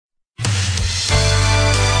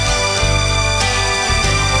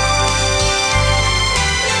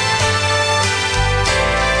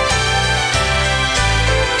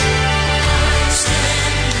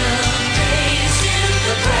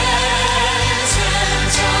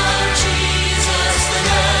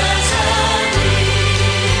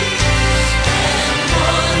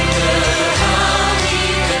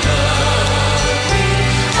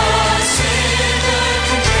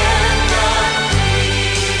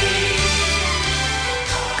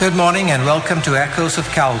Good morning and welcome to Echoes of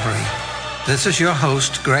Calvary. This is your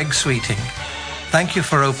host, Greg Sweeting. Thank you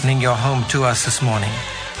for opening your home to us this morning.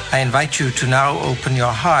 I invite you to now open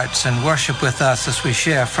your hearts and worship with us as we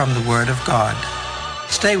share from the Word of God.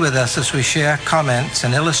 Stay with us as we share comments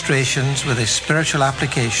and illustrations with a spiritual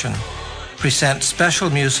application, present special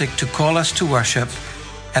music to call us to worship,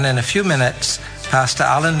 and in a few minutes, Pastor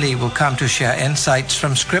Alan Lee will come to share insights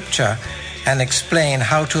from Scripture and explain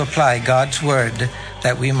how to apply God's Word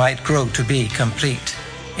that we might grow to be complete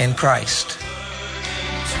in Christ.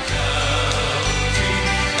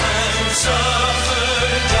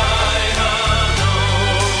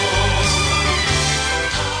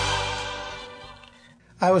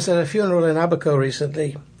 I was at a funeral in Abaco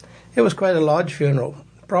recently. It was quite a large funeral.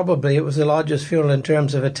 Probably it was the largest funeral in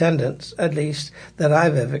terms of attendance, at least, that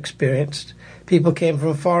I've ever experienced. People came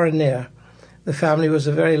from far and near. The family was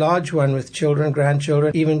a very large one with children,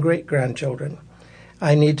 grandchildren, even great-grandchildren.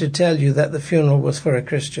 I need to tell you that the funeral was for a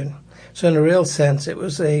Christian. So in a real sense, it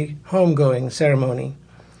was a homegoing ceremony.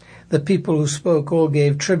 The people who spoke all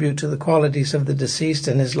gave tribute to the qualities of the deceased,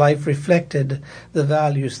 and his life reflected the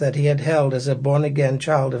values that he had held as a born-again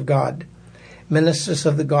child of God. Ministers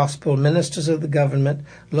of the gospel, ministers of the government,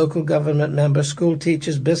 local government members, school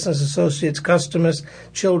teachers, business associates, customers,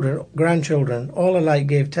 children, grandchildren, all alike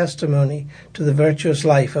gave testimony to the virtuous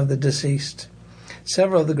life of the deceased.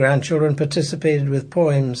 Several of the grandchildren participated with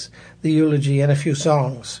poems, the eulogy, and a few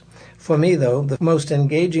songs. For me, though, the most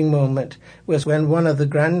engaging moment was when one of the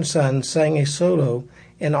grandsons sang a solo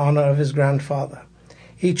in honor of his grandfather.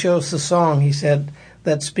 He chose the song, he said,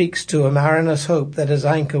 that speaks to a mariner's hope that his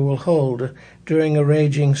anchor will hold during a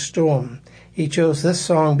raging storm. He chose this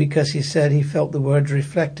song because he said he felt the words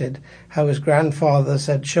reflected how his grandfathers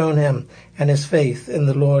had shown him and his faith in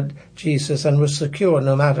the Lord Jesus and was secure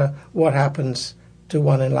no matter what happens to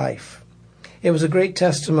one in life. It was a great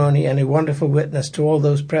testimony and a wonderful witness to all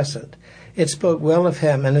those present. It spoke well of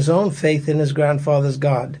him and his own faith in his grandfather's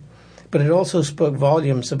God, but it also spoke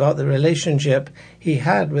volumes about the relationship he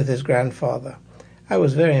had with his grandfather. I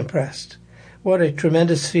was very impressed. What a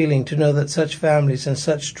tremendous feeling to know that such families and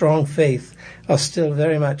such strong faith are still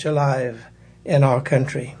very much alive in our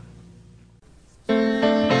country.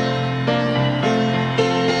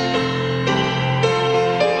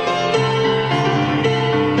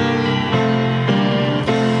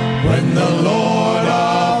 When the Lord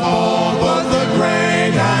of all, both the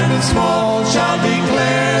great and the small, shall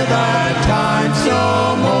declare that time's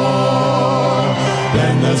no more,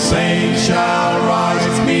 then the saints shall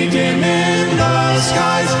rise, meet him in the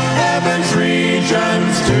skies, heaven's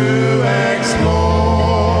regions to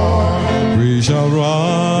explore. We shall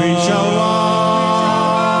rise, we shall rise,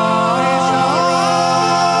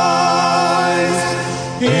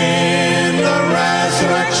 in the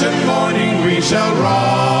resurrection morning we shall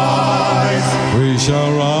rise, we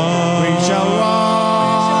shall rise, we shall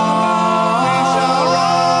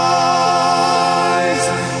rise,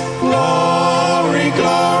 glory,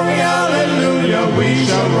 glory, hallelujah, we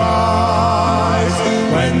shall rise,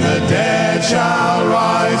 when the dead shall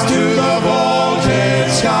rise to the vaulted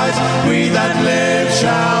skies, we that live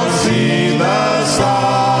shall see the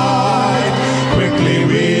sight, quickly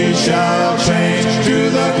we shall change to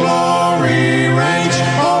the glory range,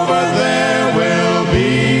 over there will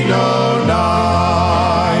be no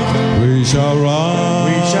night. we shall rise,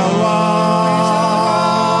 We shall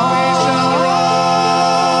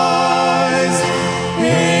rise,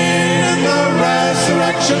 in the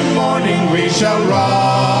resurrection morning we shall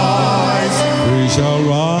rise, we shall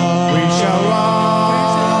rise, we shall rise,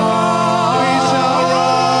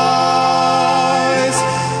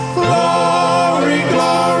 glory,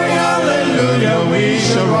 glory, hallelujah, we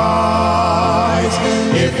shall rise,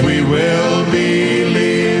 if we will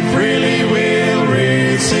believe, freely we'll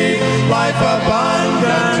receive life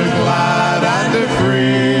abundant, glad and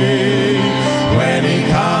free. When he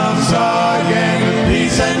comes again,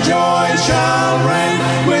 peace and joy shall reign,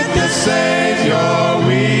 with the Savior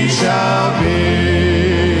we shall be.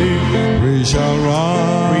 we shall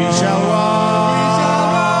rise, We shall rise,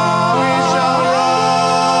 we shall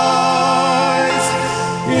rise,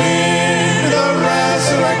 in the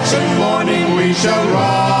resurrection morning we shall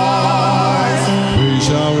rise, we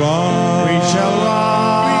shall rise, we shall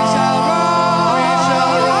rise, we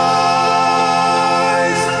shall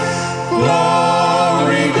rise,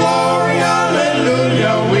 glory, glory,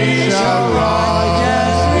 hallelujah, we shall rise,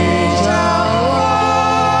 yes, we shall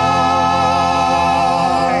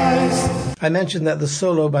rise. I mentioned that the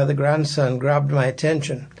solo by the grandson grabbed my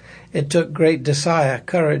attention. It took great desire,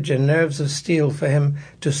 courage, and nerves of steel for him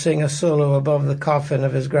to sing a solo above the coffin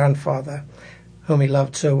of his grandfather, whom he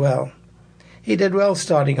loved so well. He did well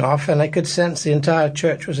starting off, and I could sense the entire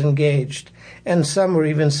church was engaged, and some were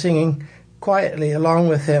even singing quietly along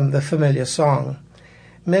with him the familiar song.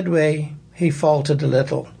 Midway, he faltered a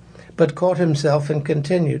little, but caught himself and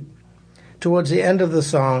continued. Towards the end of the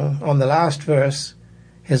song, on the last verse,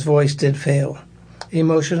 his voice did fail.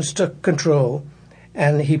 Emotions took control,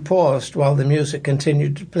 and he paused while the music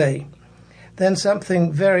continued to play. Then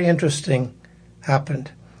something very interesting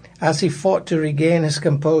happened. As he fought to regain his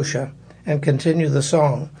composure and continue the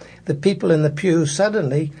song, the people in the pew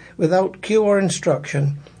suddenly, without cue or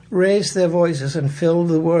instruction, raised their voices and filled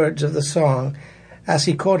the words of the song. As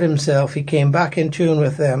he caught himself, he came back in tune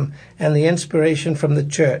with them, and the inspiration from the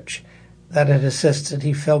church that had assisted,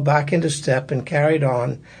 he fell back into step and carried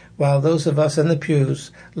on, while those of us in the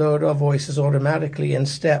pews lowered our voices automatically in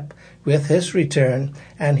step with his return,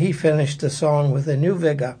 and he finished the song with a new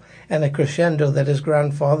vigor and a crescendo that his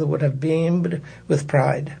grandfather would have beamed with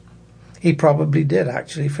pride. He probably did,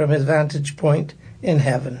 actually, from his vantage point in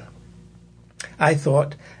heaven. I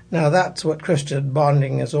thought, now that's what Christian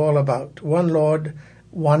bonding is all about. One Lord,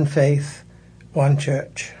 one faith, one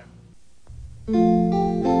church.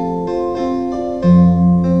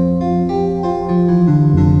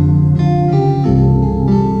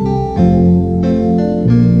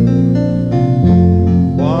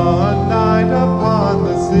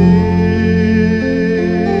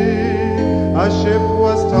 A ship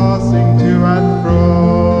was tossing to and fro,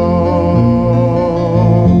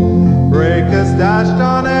 breakers dashed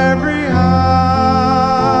on every hand,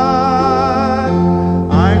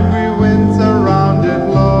 angry winds around it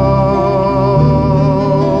blow.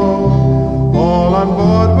 All on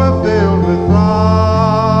board were filled with pride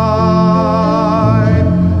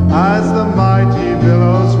as the mighty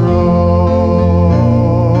billows rolled.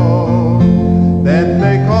 Then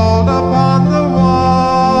they called upon the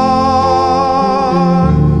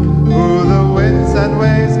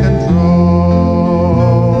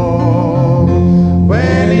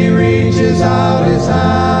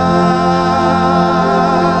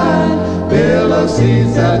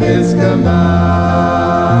seas at his command.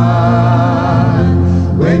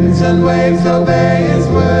 Winds and waves obey his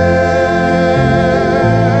will.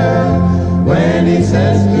 When he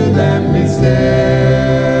says to them, be still.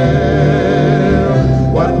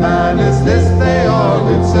 What man is this, they all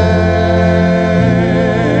did say,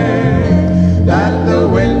 that the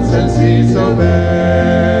winds and seas obey?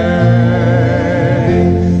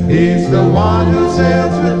 He's the one who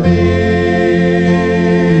sails with me.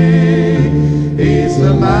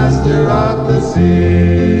 The master of the sea.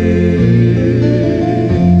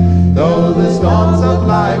 Though the storms of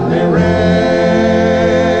life may rage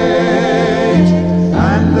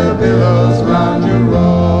and the billows round you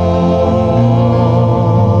roll,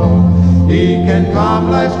 he can calm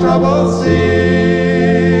life's troubled sea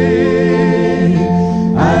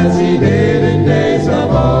as he did in days of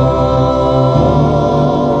old.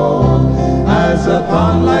 As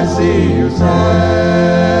upon life's sea you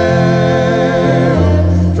sail,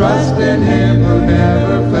 trust in him who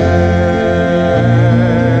never fails.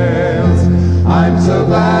 I'm so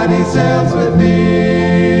glad he sails with me.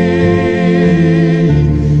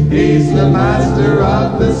 He's the master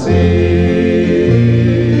of the sea.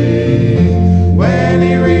 When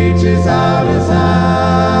he reaches out his hand,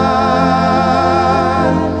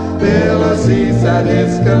 billows cease at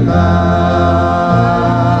his command.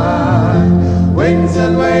 Winds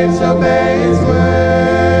and waves obey his will.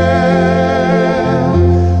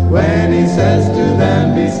 Says to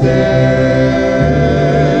them, be still.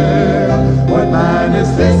 What man is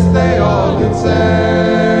this, they all could say,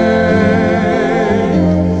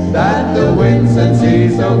 that the winds and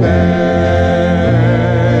seas obey?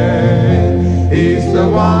 He's the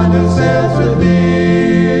one who sails with me.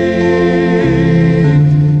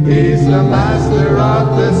 He's the master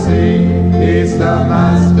of the sea. He's the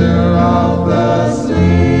master of the sea.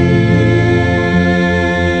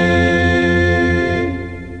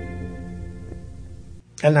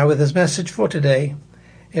 And now with his message for today,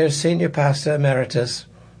 here's Senior Pastor Emeritus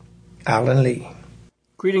Alan Lee.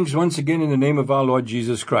 Greetings once again in the name of our Lord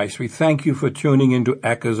Jesus Christ. We thank you for tuning into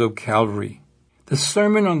Echoes of Calvary. The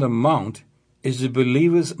Sermon on the Mount is the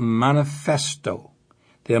believer's manifesto,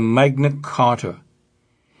 their Magna Carta.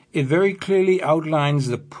 It very clearly outlines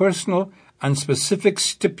the personal and specific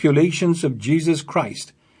stipulations of Jesus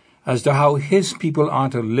Christ as to how his people are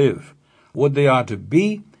to live, what they are to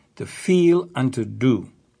be, to feel, and to do.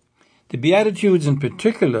 The Beatitudes in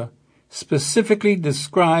particular specifically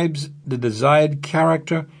describes the desired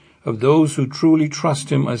character of those who truly trust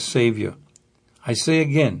him as Savior. I say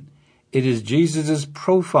again, it is Jesus'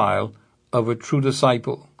 profile of a true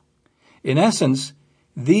disciple. In essence,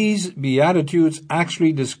 these beatitudes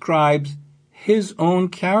actually describe his own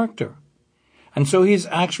character. And so he's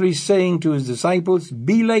actually saying to his disciples,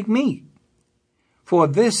 be like me. For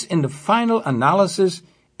this, in the final analysis,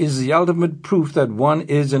 is the ultimate proof that one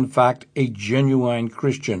is in fact a genuine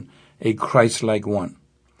Christian, a Christ-like one.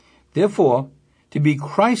 Therefore, to be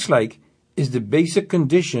Christ-like is the basic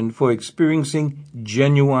condition for experiencing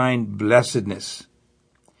genuine blessedness.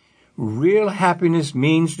 Real happiness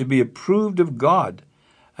means to be approved of God,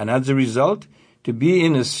 and as a result, to be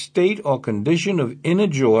in a state or condition of inner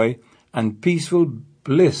joy and peaceful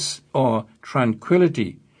bliss or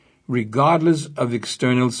tranquility, regardless of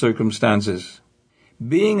external circumstances.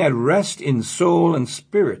 Being at rest in soul and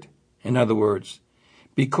spirit, in other words,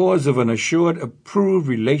 because of an assured, approved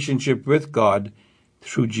relationship with God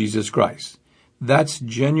through Jesus Christ. That's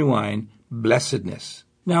genuine blessedness.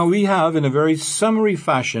 Now we have, in a very summary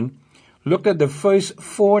fashion, looked at the first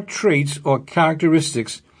 4 traits or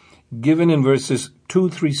characteristics given in verses 2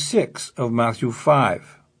 through 6 of Matthew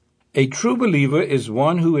 5. A true believer is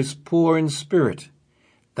one who is poor in spirit.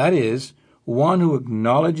 That is, one who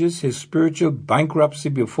acknowledges his spiritual bankruptcy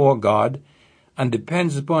before God and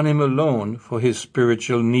depends upon him alone for his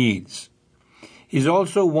spiritual needs. He's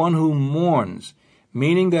also one who mourns,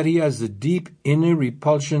 meaning that he has the deep inner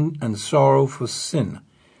repulsion and sorrow for sin,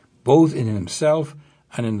 both in himself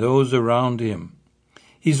and in those around him.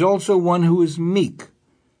 He's also one who is meek.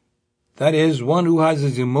 That is, one who has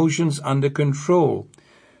his emotions under control,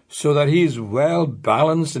 so that he is well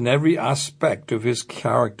balanced in every aspect of his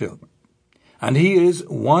character. And he is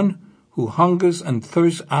one who hungers and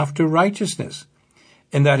thirsts after righteousness,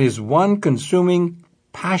 and that his one consuming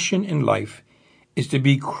passion in life is to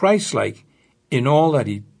be Christ-like in all that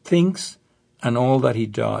he thinks and all that he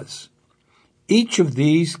does. Each of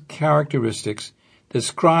these characteristics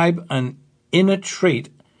describe an inner trait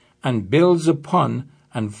and builds upon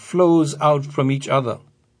and flows out from each other.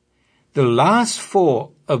 The last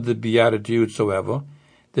 4 of the Beatitudes, however,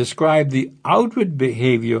 describe the outward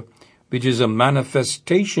behavior which is a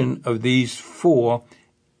manifestation of these 4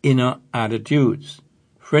 inner attitudes.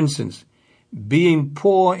 For instance, being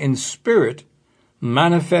poor in spirit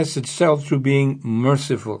manifests itself through being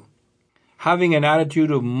merciful. Having an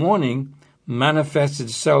attitude of mourning manifests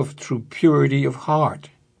itself through purity of heart.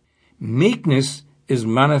 Meekness is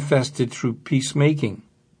manifested through peacemaking.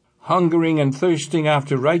 Hungering and thirsting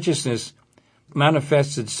after righteousness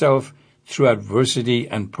manifests itself through adversity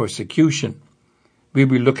and persecution. We'll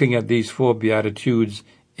be looking at these 4 Beatitudes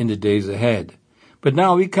in the days ahead. But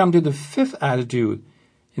now we come to the 5th attitude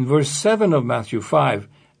in verse 7 of Matthew 5,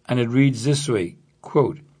 and it reads this way,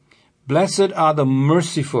 quote, "Blessed are the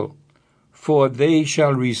merciful, for they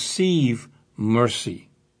shall receive mercy."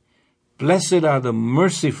 Blessed are the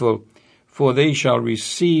merciful, for they shall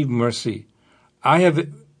receive mercy. I have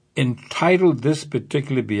entitled this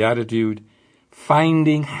particular beatitude,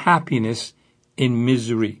 Finding Happiness in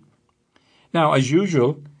Misery. Now, as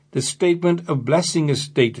usual, the statement of blessing is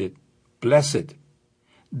stated, blessed.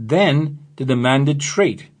 Then the demanded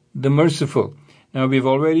trait, the merciful. Now, we've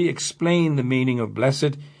already explained the meaning of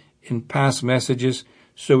blessed in past messages,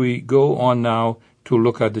 so we go on now to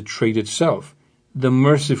look at the trait itself, the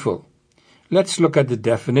merciful. Let's look at the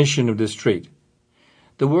definition of this trait.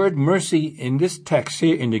 The word mercy in this text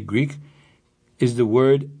here in the Greek is the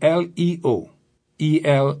word eleo,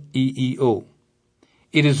 E-L-E-E-O.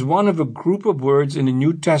 It is one of a group of words in the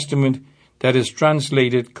New Testament that is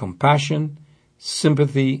translated compassion,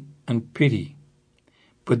 sympathy, and pity.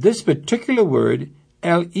 But this particular word,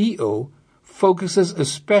 eleo, focuses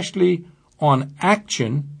especially on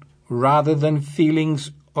action rather than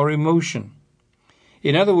feelings or emotion.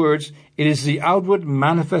 In other words, it is the outward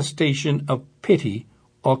manifestation of pity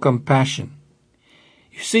or compassion.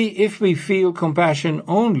 You see, if we feel compassion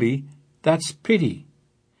only, that's pity.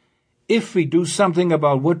 If we do something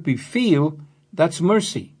about what we feel, that's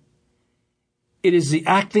mercy. It is the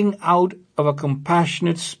acting out of a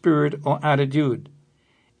compassionate spirit or attitude.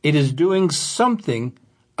 It is doing something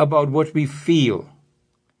about what we feel.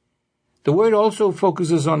 The word also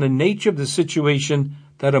focuses on the nature of the situation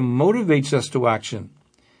that motivates us to action.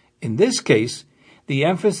 In this case, the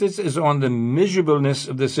emphasis is on the miserableness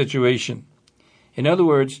of the situation. In other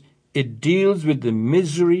words, it deals with the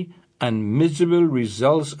misery and miserable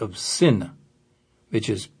results of sin, which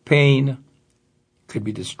is pain, could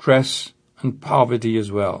be distress, and poverty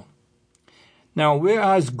as well. Now,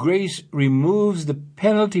 whereas grace removes the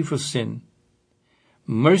penalty for sin,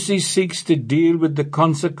 mercy seeks to deal with the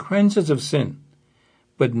consequences of sin,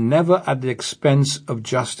 but never at the expense of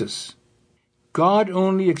justice. God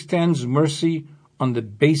only extends mercy on the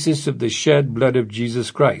basis of the shed blood of Jesus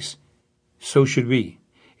Christ. So should we.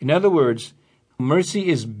 In other words, mercy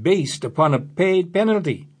is based upon a paid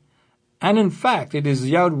penalty, and in fact it is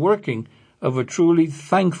the outworking of a truly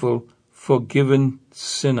thankful, forgiven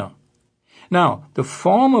sinner. Now, the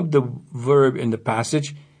form of the verb in the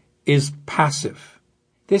passage is passive.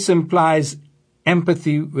 This implies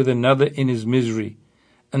empathy with another in his misery,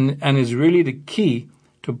 and is really the key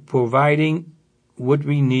to providing what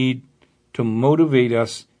we need to motivate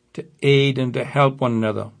us to aid and to help one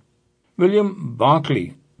another. William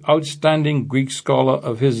Barclay, outstanding Greek scholar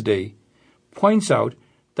of his day, points out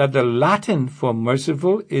that the Latin for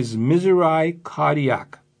merciful is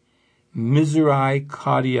misericordiac.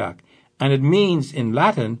 Misericordiac. And it means in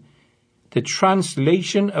Latin the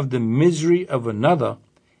translation of the misery of another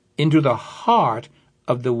into the heart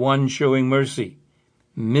of the one showing mercy.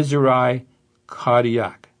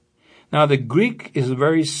 Misericordiac. Now the Greek is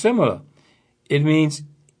very similar. It means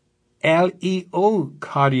Leo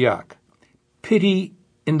cardiac, pity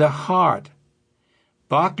in the heart.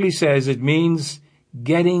 Barclay says it means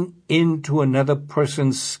getting into another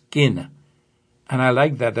person's skin. And I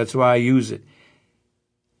like that. That's why I use it.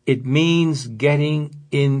 It means getting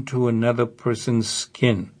into another person's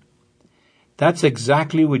skin. That's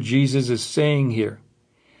exactly what Jesus is saying here.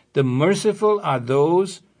 The merciful are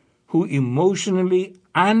those who emotionally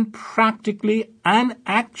and practically and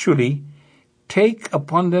actually take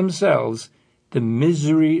upon themselves the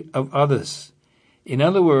misery of others. In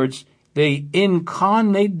other words, they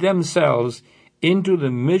incarnate themselves into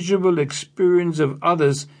the miserable experience of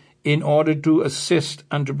others in order to assist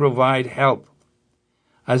and to provide help.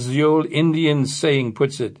 As the old Indian saying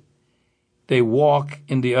puts it, they walk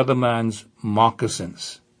in the other man's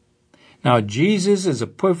moccasins. Now, Jesus is a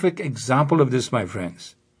perfect example of this, my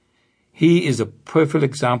friends. He is a perfect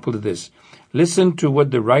example of this. Listen to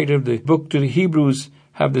what the writer of the book to the Hebrews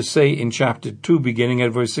have to say in chapter 2, beginning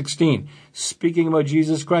at verse 16, speaking about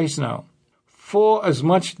Jesus Christ now. For as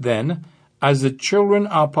much then as the children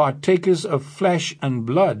are partakers of flesh and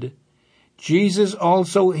blood, Jesus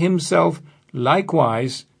also himself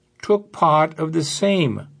likewise took part of the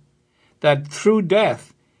same, that through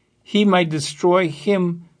death he might destroy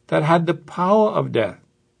him that had the power of death,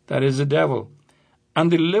 that is the devil,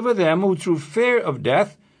 and deliver them who through fear of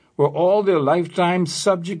death were all their lifetime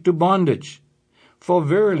subject to bondage. For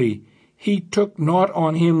verily he took not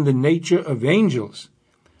on him the nature of angels,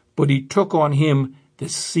 but he took on him the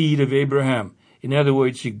seed of Abraham. In other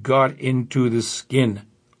words, he got into the skin.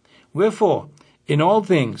 Wherefore, in all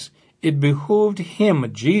things, it behooved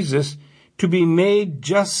him, Jesus, to be made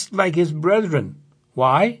just like his brethren.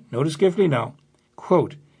 Why? Notice carefully now.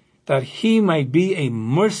 Quote, that he might be a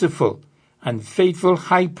merciful and faithful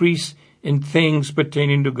high priest in things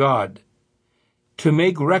pertaining to God, to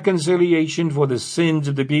make reconciliation for the sins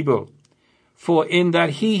of the people. For in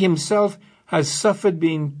that he himself has suffered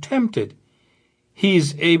being tempted, he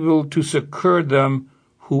is able to succor them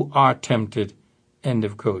who are tempted. End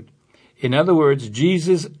of quote. In other words,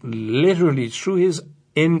 Jesus literally, through his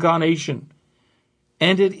incarnation,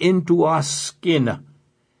 entered into our skin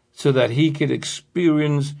so that he could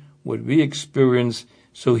experience what we experience,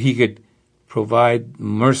 so he could provide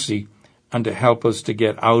mercy and to help us to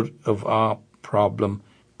get out of our problem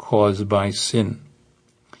caused by sin.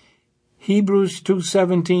 Hebrews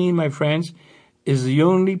 2:17, my friends, is the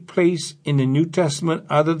only place in the New Testament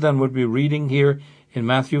other than what we're reading here in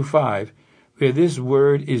Matthew 5 where this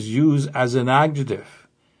word is used as an adjective.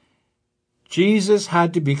 Jesus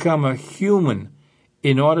had to become a human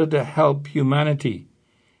in order to help humanity.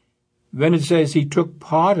 When it says he took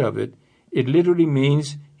part of it, it literally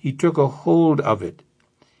means he took a hold of it.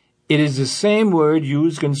 It is the same word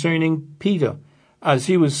used concerning Peter as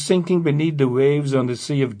he was sinking beneath the waves on the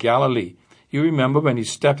Sea of Galilee. You remember when he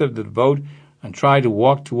stepped out of the boat and tried to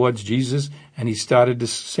walk towards Jesus and he started to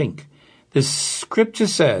sink. The scripture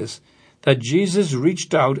says that Jesus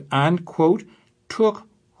reached out and, quote, took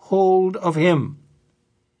hold of him.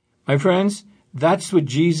 My friends, that's what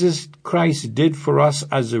Jesus Christ did for us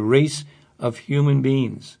as a race of human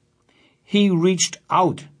beings. He reached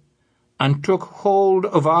out and took hold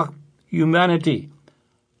of our humanity,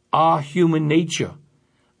 our human nature,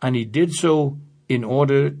 and he did so in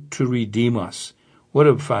order to redeem us. What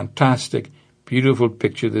a fantastic, beautiful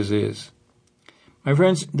picture this is. My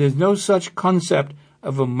friends, there's no such concept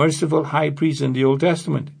of a merciful high priest in the Old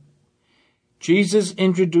Testament. Jesus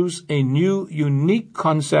introduced a new, unique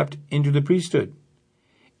concept into the priesthood.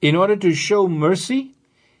 In order to show mercy,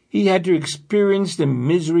 he had to experience the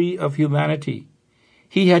misery of humanity.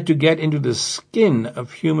 He had to get into the skin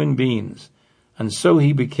of human beings, and so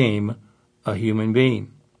he became a human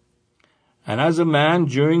being. And as a man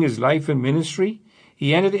during his life and ministry,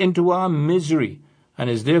 he entered into our misery and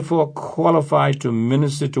is therefore qualified to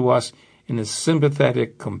minister to us in a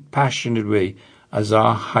sympathetic, compassionate way as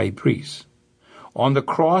our high priest. On the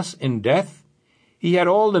cross in death, he had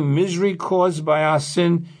all the misery caused by our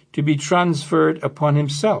sin to be transferred upon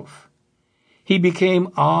himself. He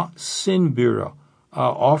became our sin bearer,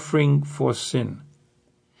 our offering for sin.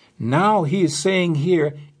 Now he is saying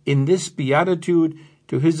here in this beatitude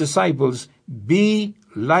to his disciples, be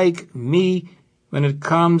like me when it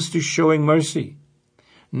comes to showing mercy.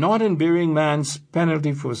 Not in bearing man's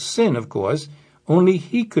penalty for sin, of course, only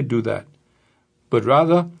he could do that, but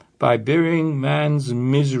rather by bearing man's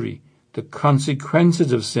misery, the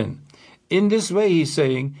consequences of sin. In this way, he's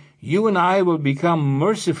saying, you and I will become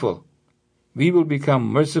merciful. We will become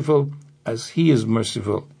merciful as he is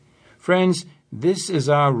merciful. Friends, this is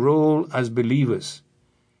our role as believers.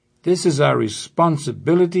 This is our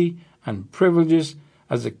responsibility and privileges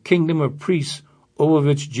as a kingdom of priests over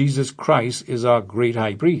which Jesus Christ is our great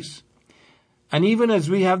high priest. And even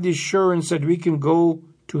as we have the assurance that we can go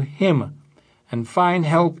to him and find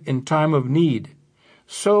help in time of need,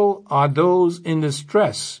 so are those in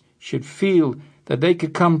distress should feel that they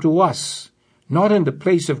could come to us, not in the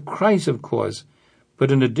place of Christ, of course,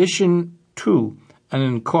 but in addition to and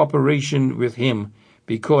in cooperation with him,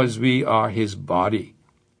 because we are his body.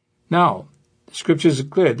 Now, the scriptures are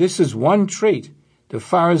clear. This is one trait the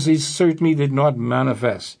Pharisees certainly did not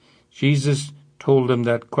manifest. Jesus told them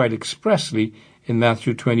that quite expressly in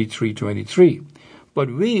Matthew 23:23. But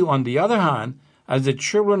we, on the other hand, as the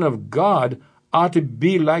children of God, are to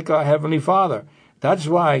be like our Heavenly Father. That's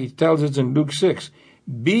why he tells us in Luke 6,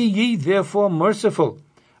 be ye therefore merciful,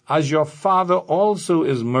 as your Father also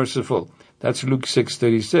is merciful. That's Luke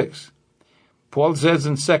 6:36. Paul says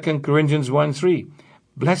in 2 Corinthians 1:3,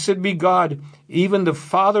 blessed be God, even the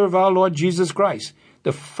Father of our Lord Jesus Christ,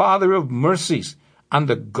 the Father of mercies, and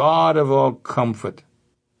the God of all comfort.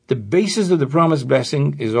 The basis of the promised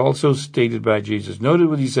blessing is also stated by Jesus. Notice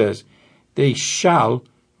what he says, they shall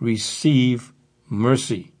receive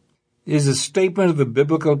mercy. There's a statement of a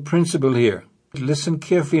biblical principle here. Listen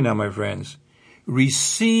carefully now, my friends.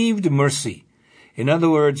 Received mercy. In other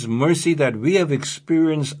words, mercy that we have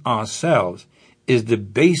experienced ourselves is the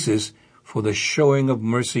basis for the showing of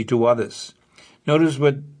mercy to others. Notice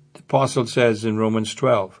what the apostle says in Romans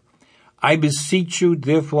 12. I beseech you,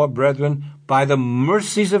 therefore, brethren, by the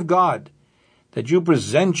mercies of God, that you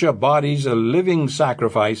present your bodies a living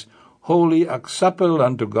sacrifice, holy, acceptable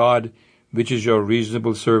unto God, which is your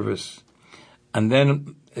reasonable service. And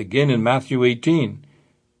then again in Matthew 18,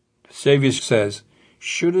 the Savior says,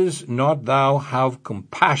 shouldest not thou have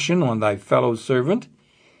compassion on thy fellow servant,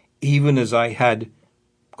 even as I had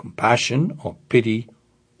compassion or pity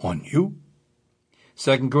on you?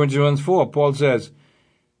 2 Corinthians 4, Paul says,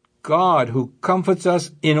 God who comforts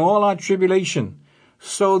us in all our tribulation,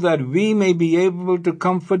 so that we may be able to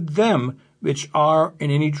comfort them which are in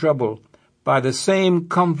any trouble, by the same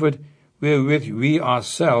comfort wherewith we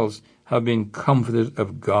ourselves have been comforted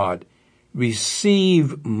of God.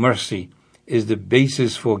 Receive mercy is the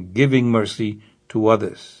basis for giving mercy to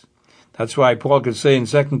others. That's why Paul could say in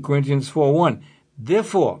 2 Corinthians 4:1,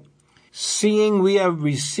 therefore, seeing we have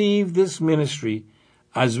received this ministry,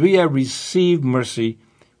 as we have received mercy,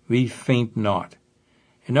 we faint not.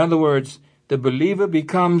 In other words, the believer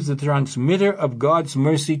becomes the transmitter of God's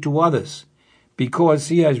mercy to others because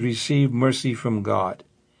he has received mercy from God.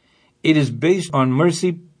 It is based on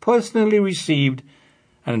mercy personally received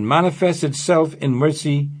and manifests itself in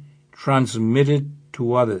mercy transmitted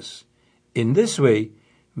to others. In this way,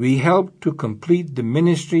 we help to complete the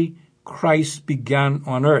ministry Christ began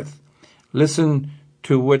on earth. Listen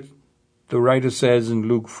to what the writer says in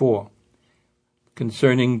Luke 4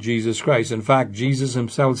 concerning Jesus Christ. In fact, Jesus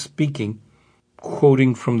himself speaking,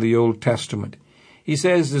 quoting from the Old Testament. He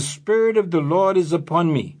says, the Spirit of the Lord is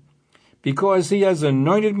upon me, because he has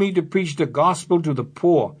anointed me to preach the gospel to the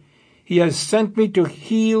poor. He has sent me to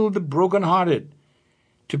heal the brokenhearted,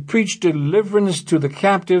 to preach deliverance to the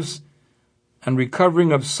captives, and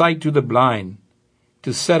recovering of sight to the blind,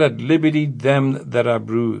 to set at liberty them that are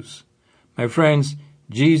bruised. My friends,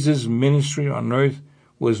 Jesus' ministry on earth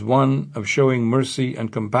was one of showing mercy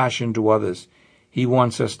and compassion to others. He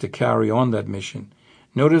wants us to carry on that mission.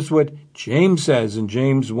 Notice what James says in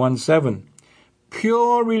James 1:7.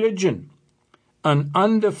 Pure religion and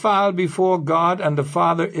undefiled before God and the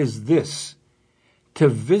Father is this, to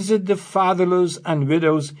visit the fatherless and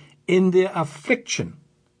widows in their affliction,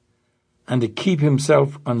 and to keep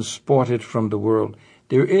himself unspotted from the world.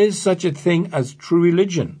 There is such a thing as true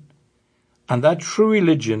religion, and that true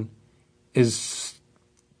religion is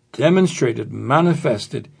demonstrated,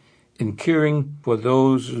 manifested in caring for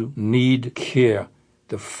those who need care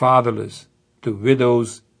the fatherless, the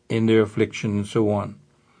widows in their affliction, and so on.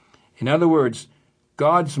 In other words,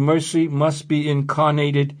 God's mercy must be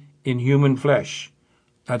incarnated in human flesh.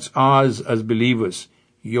 That's ours as believers,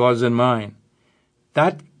 yours and mine.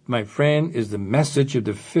 That, my friend, is the message of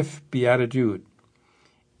the fifth beatitude.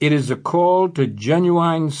 It is a call to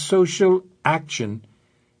genuine social action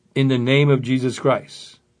in the name of Jesus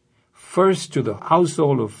Christ, first to the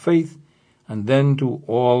household of faith and then to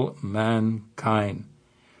all mankind.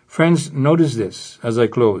 Friends, notice this as I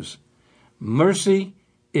close. Mercy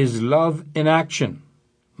is love in action.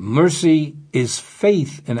 Mercy is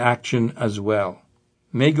faith in action as well.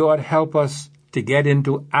 May God help us to get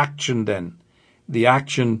into action then, the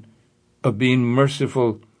action of being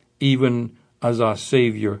merciful even as our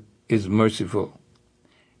Savior is merciful.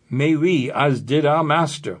 May we, as did our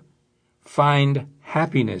Master, find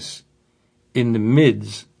happiness in the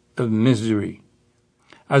midst of misery.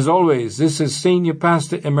 As always, this is Senior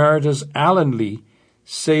Pastor Emeritus Alan Lee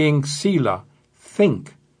saying, Selah,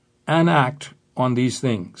 think and act on these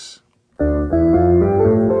things.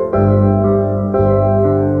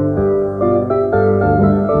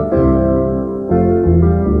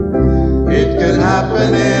 It could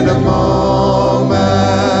happen in a moment,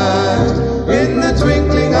 in the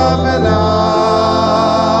twinkling of an eye.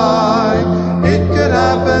 It could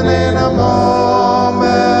happen in a moment.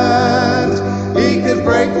 He could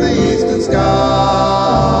break the eastern sky.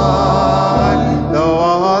 Though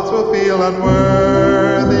our hearts will feel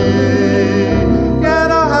unworthy, yet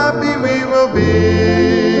how happy we will be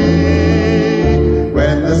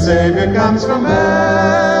when the Savior comes from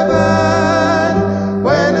heaven,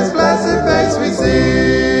 when His blessed face we see.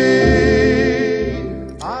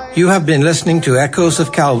 You have been listening to Echoes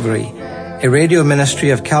of Calvary, a radio ministry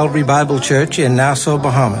of Calvary Bible Church in Nassau,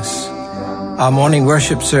 Bahamas. Our morning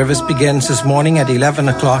worship service begins this morning at 11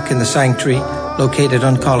 o'clock in the sanctuary located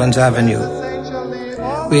on Collins Avenue.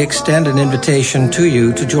 We extend an invitation to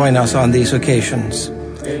you to join us on these occasions.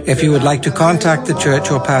 If you would like to contact the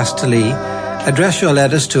church or Pastor Lee, address your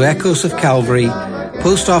letters to Echoes of Calvary,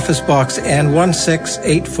 Post Office Box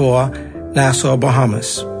N1684, Nassau,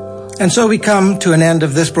 Bahamas. And so we come to an end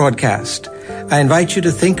of this broadcast. I invite you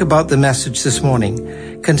to think about the message this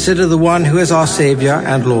morning. Consider the one who is our Savior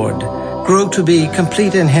and Lord. Grow to be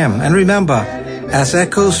complete in Him. And remember, as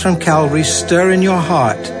echoes from Calvary stir in your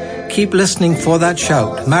heart, keep listening for that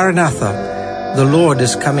shout, Maranatha, the Lord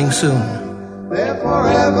is coming soon. There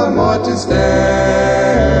forevermore to stay.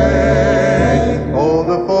 Hold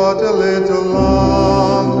the fort a little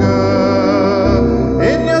longer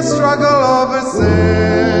in your struggle over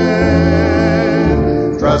sin.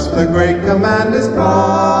 Trust the great commander's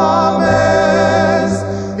promise.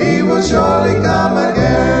 He will surely come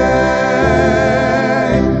again.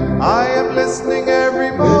 I am listening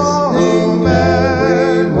every moment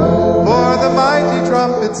for the mighty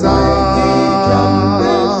trumpet sound.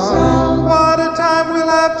 What a time we'll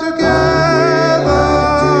have together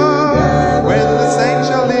when the saints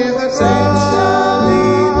shall leave the ground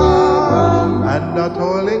and our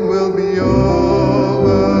toiling will be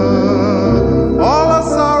over. All our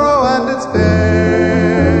sorrow and its pain.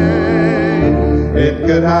 It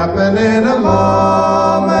could happen in a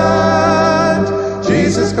moment.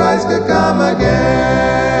 Jesus Christ could come again.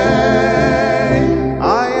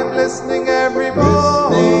 I am listening every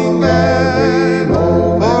moment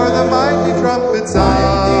for the mighty trumpet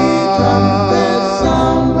sound.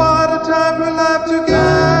 What a time we'll have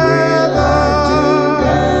together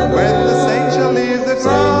when the saints shall leave the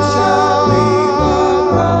ground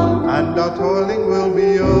and our toiling will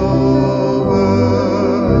be over.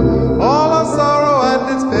 All our sorrow and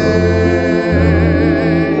its pain.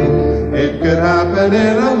 It could happen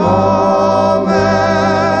in a moment.